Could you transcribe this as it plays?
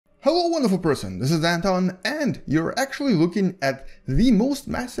Hello wonderful person, this is Anton, and you're actually looking at the most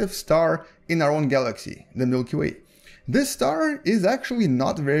massive star in our own galaxy, the Milky Way. This star is actually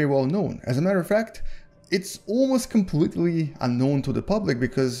not very well known. As a matter of fact, it's almost completely unknown to the public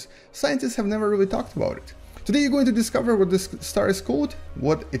because scientists have never really talked about it. Today you're going to discover what this star is called,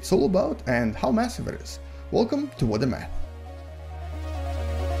 what it's all about, and how massive it is. Welcome to What the Math.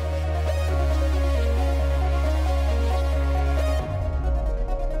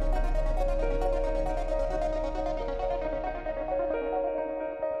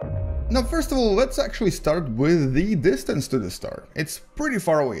 Now, first of all, let's actually start with the distance to the star. It's pretty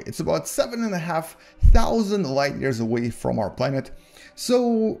far away. It's about 7,500 light years away from our planet.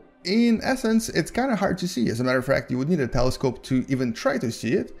 So, in essence, it's kind of hard to see. As a matter of fact, you would need a telescope to even try to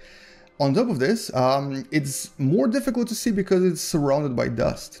see it. On top of this, it's more difficult to see because it's surrounded by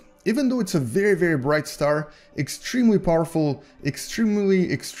dust. Even though it's a very, very bright star, extremely powerful, extremely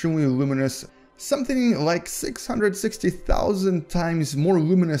luminous, something like 660,000 times more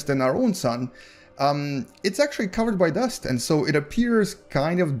luminous than our own sun, it's actually covered by dust, and so it appears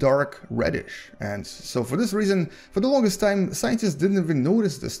kind of dark reddish. And so for this reason, for the longest time, scientists didn't even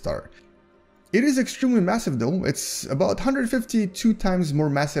notice this star. It is extremely massive though. It's about 152 times more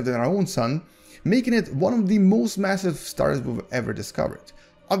massive than our own sun, making it one of the most massive stars we've ever discovered.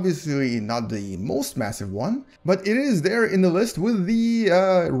 Obviously not the most massive one, but it is there in the list with the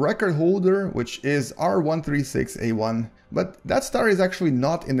record holder, which is R136A1. But that star is actually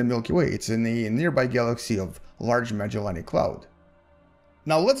not in the Milky Way, it's in a nearby galaxy of Large Magellanic Cloud.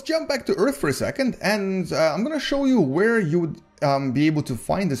 Now let's jump back to Earth for a second, and I'm gonna show you where you would be able to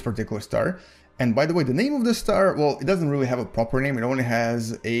find this particular star. And by the way, the name of this star, well, it doesn't really have a proper name, it only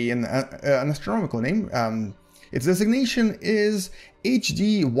has an astronomical name. Its designation is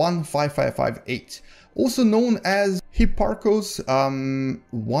HD 15558, also known as Hipparcos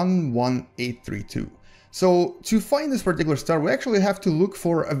 11832. So to find this particular star, we actually have to look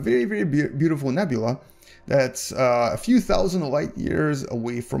for a very, very beautiful nebula that's a few thousand light years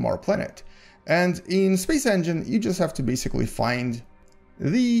away from our planet. And in Space Engine, you just have to basically find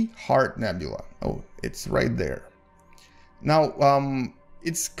the Heart Nebula. Oh, it's right there. Now,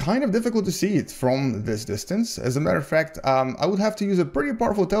 it's kind of difficult to see it from this distance. As a matter of fact, I would have to use a pretty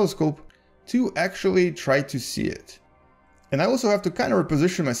powerful telescope to actually try to see it. And I also have to kind of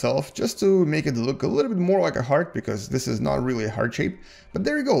reposition myself just to make it look a little bit more like a heart, because this is not really a heart shape. But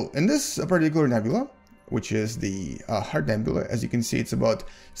there you go. In this particular nebula, which is the Heart Nebula, as you can see, it's about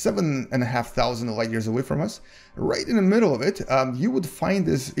 7,500 light years away from us. Right in the middle of it, you would find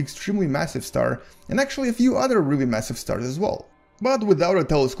this extremely massive star, and actually a few other really massive stars as well. But without a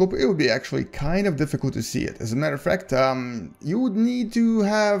telescope, it would be actually kind of difficult to see it. As a matter of fact, you would need to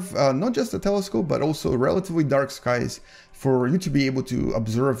have not just a telescope, but also relatively dark skies for you to be able to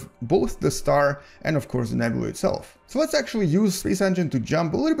observe both the star and, of course, the nebula itself. So let's actually use Space Engine to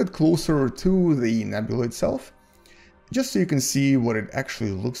jump a little bit closer to the nebula itself, just so you can see what it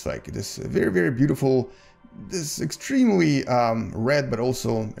actually looks like. This very, very beautiful, this extremely red, but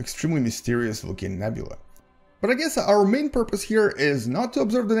also extremely mysterious looking nebula. But I guess our main purpose here is not to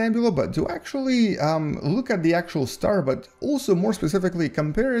observe the nebula, but to actually look at the actual star, but also more specifically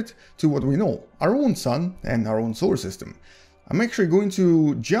compare it to what we know, our own sun and our own solar system. I'm actually going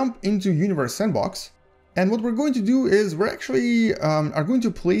to jump into Universe Sandbox, and what we're going to do is we're actually are going to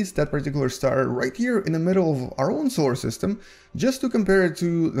place that particular star right here in the middle of our own solar system, just to compare it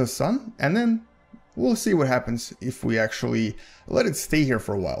to the sun, and then we'll see what happens if we actually let it stay here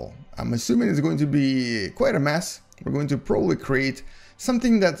for a while. I'm assuming it's going to be quite a mess. We're going to probably create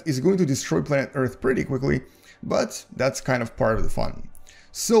something that is going to destroy planet Earth pretty quickly, but that's kind of part of the fun.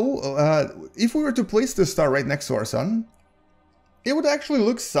 So, if we were to place this star right next to our sun, it would actually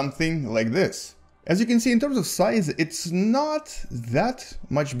look something like this. As you can see, in terms of size, it's not that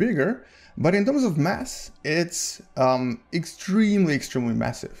much bigger, but in terms of mass, it's extremely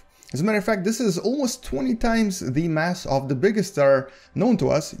massive. As a matter of fact, this is almost 20 times the mass of the biggest star known to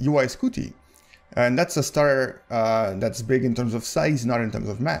us, UY Scuti. And that's a star that's big in terms of size, not in terms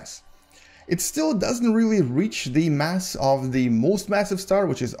of mass. It still doesn't really reach the mass of the most massive star,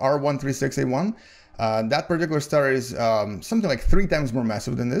 which is R136A1. That particular star is something like 3 times more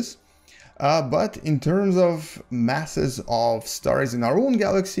massive than this. But in terms of masses of stars in our own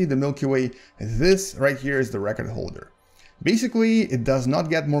galaxy, the Milky Way, this right here is the record holder. Basically, it does not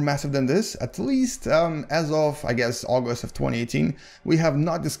get more massive than this, at least as of, I guess, August of 2018, we have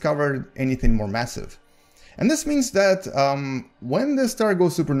not discovered anything more massive. And this means that when the star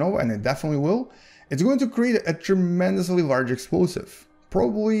goes supernova, and it definitely will, it's going to create a tremendously large explosive,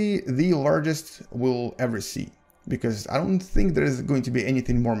 probably the largest we'll ever see. because I don't think there is going to be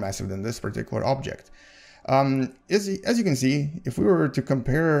anything more massive than this particular object. As you can see, if we were to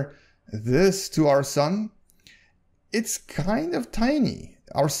compare this to our sun, it's kind of tiny.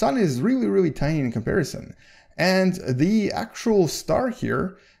 Our sun is really, really tiny in comparison. And the actual star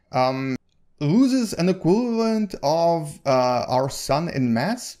here loses an equivalent of our sun in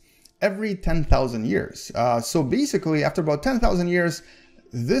mass every 10,000 years. So basically, after about 10,000 years,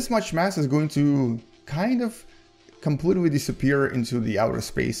 this much mass is going to kind of completely disappear into the outer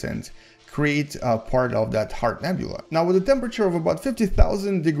space and create a part of that Heart Nebula. Now, with a temperature of about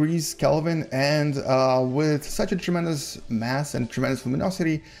 50,000 degrees Kelvin and with such a tremendous mass and tremendous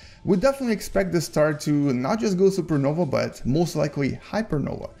luminosity, we definitely expect this star to not just go supernova, but most likely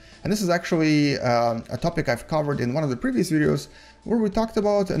hypernova. And this is actually a topic I've covered in one of the previous videos, where we talked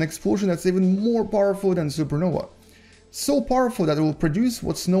about an explosion that's even more powerful than supernova. So powerful that it will produce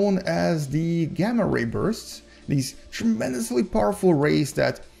what's known as the gamma ray bursts, these tremendously powerful rays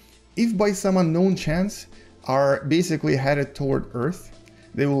that, if by some unknown chance are basically headed toward Earth,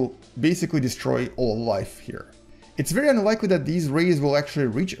 they will basically destroy all life here. It's very unlikely that these rays will actually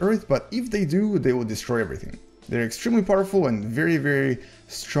reach Earth, but if they do, they will destroy everything. They're extremely powerful and very, very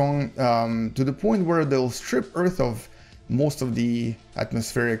strong, to the point where they'll strip Earth of most of the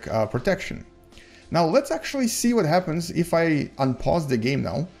atmospheric protection. Now let's actually see what happens if I unpause the game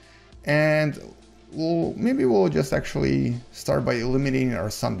now, and maybe we'll just actually start by eliminating our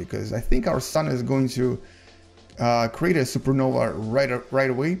sun, because I think our sun is going to create a supernova right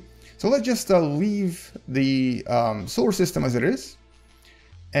away. So let's just leave the solar system as it is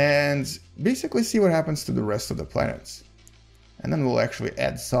and basically see what happens to the rest of the planets. And then we'll actually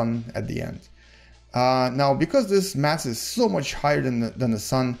add sun at the end. Now, because this mass is so much higher than the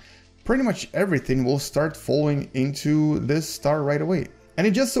sun, pretty much everything will start falling into this star right away. And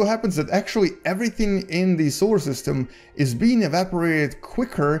it just so happens that actually everything in the solar system is being evaporated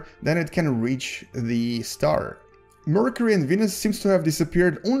quicker than it can reach the star. Mercury and Venus seems to have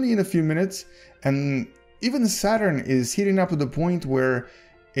disappeared only in a few minutes, and even Saturn is heating up to the point where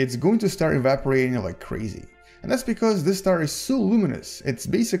it's going to start evaporating like crazy. And that's because this star is so luminous. It's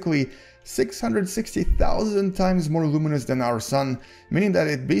basically 660,000 times more luminous than our sun, meaning that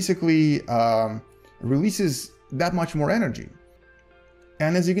it basically releases that much more energy.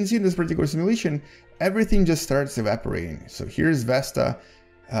 And as you can see in this particular simulation, everything just starts evaporating. So here's Vesta,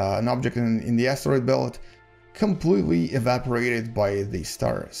 an object in the asteroid belt, completely evaporated by the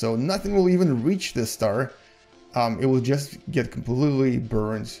star. So nothing will even reach the star. It will just get completely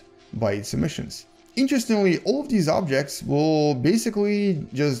burned by its emissions. Interestingly, all of these objects will basically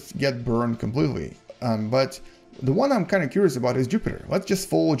just get burned completely. But the one I'm kind of curious about is Jupiter. Let's just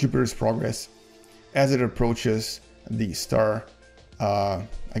follow Jupiter's progress as it approaches the star, I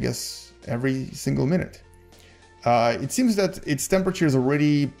guess every single minute. It seems that its temperature is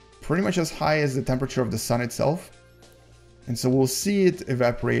already pretty much as high as the temperature of the sun itself. And so we'll see it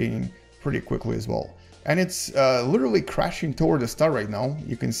evaporating pretty quickly as well. And it's literally crashing toward the star right now.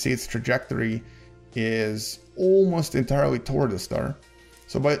 You can see its trajectory is almost entirely toward the star.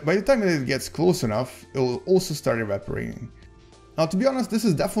 So by the time it gets close enough, it will also start evaporating. Now, to be honest, this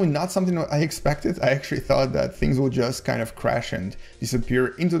is definitely not something that I expected. I actually thought that things will just kind of crash and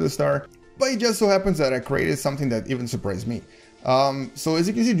disappear into the star. But it just so happens that I created something that even surprised me. So as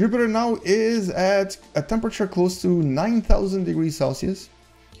you can see, Jupiter now is at a temperature close to 9,000 degrees Celsius.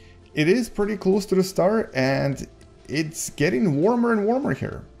 It is pretty close to the star, and it's getting warmer and warmer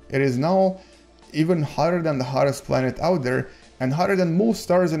here. It is now even hotter than the hottest planet out there, and hotter than most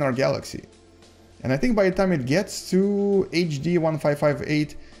stars in our galaxy. And I think by the time it gets to HD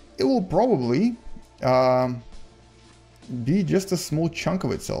 1558, it will probably be just a small chunk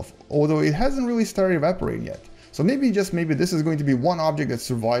of itself, although it hasn't really started evaporating yet. So maybe, just maybe, this is going to be one object that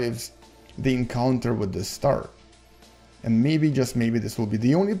survives the encounter with this star. And maybe, just maybe, this will be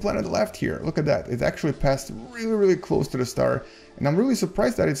the only planet left here. Look at that. It actually passed really, really close to the star. And I'm really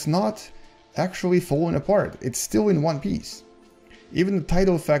surprised that it's not actually falling apart. It's still in one piece. Even the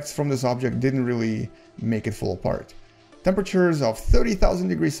tidal effects from this object didn't really make it fall apart. Temperatures of 30,000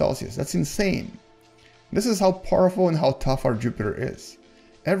 degrees Celsius. That's insane. This is how powerful and how tough our Jupiter is.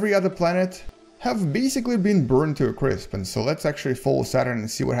 Every other planet have basically been burned to a crisp. And so let's actually follow Saturn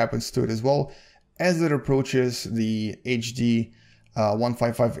and see what happens to it as well as it approaches the HD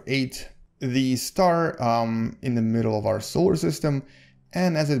 1558, the star in the middle of our solar system,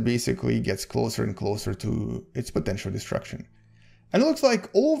 and as it basically gets closer and closer to its potential destruction. And it looks like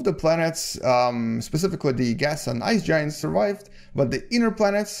all of the planets, specifically the gas and ice giants, survived, but the inner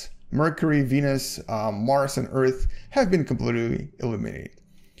planets, Mercury, Venus, Mars, and Earth, have been completely eliminated.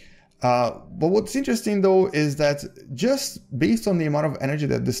 But what's interesting though is that just based on the amount of energy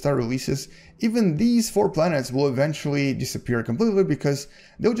that the star releases, even these 4 planets will eventually disappear completely because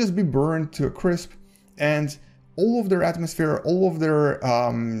they'll just be burned to a crisp, and all of their atmosphere, all of their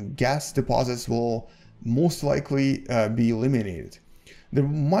gas deposits will most likely be eliminated. There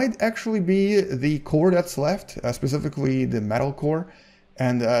might actually be the core that's left, specifically the metal core,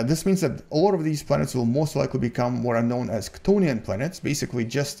 and this means that a lot of these planets will most likely become what are known as Chthonian planets, basically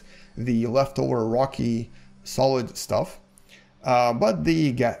just the leftover rocky solid stuff, but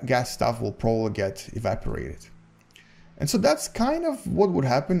the gas stuff will probably get evaporated. And so that's kind of what would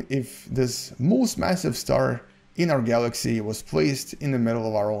happen if this most massive star in our galaxy was placed in the middle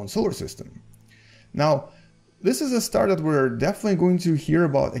of our own solar system. Now, this is a star that we're definitely going to hear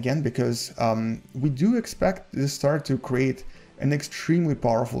about again because we do expect this star to create an extremely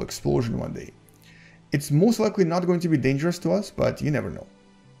powerful explosion one day. It's most likely not going to be dangerous to us, but you never know.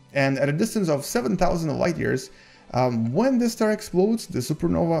 And at a distance of 7,000 light years, when this star explodes, the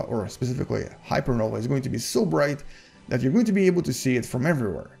supernova, or specifically hypernova, is going to be so bright that you're going to be able to see it from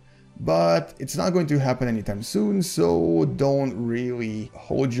everywhere. But it's not going to happen anytime soon, so don't really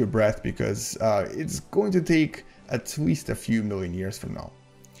hold your breath because it's going to take at least a few million years from now.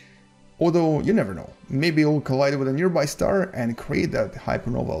 Although you never know, maybe it'll collide with a nearby star and create that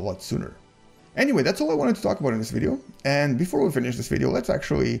hypernova a lot sooner. Anyway, that's all I wanted to talk about in this video, and before we finish this video, let's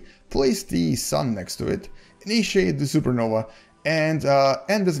actually place the sun next to it, initiate the supernova, and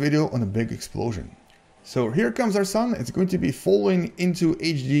end this video on a big explosion. So here comes our sun. It's going to be falling into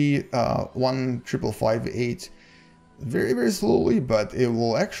HD 15558 very, very slowly, but it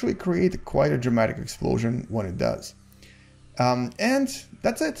will actually create quite a dramatic explosion when it does. And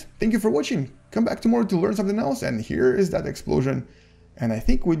that's it. Thank you for watching. Come back tomorrow to learn something else, and here is that explosion. And I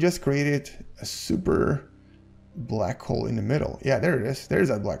think we just created a super black hole in the middle. Yeah, there it is. There's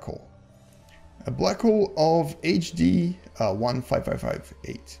that black hole. A black hole of HD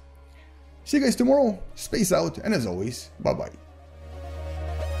 15558. See you guys tomorrow. Space out, and as always, bye-bye.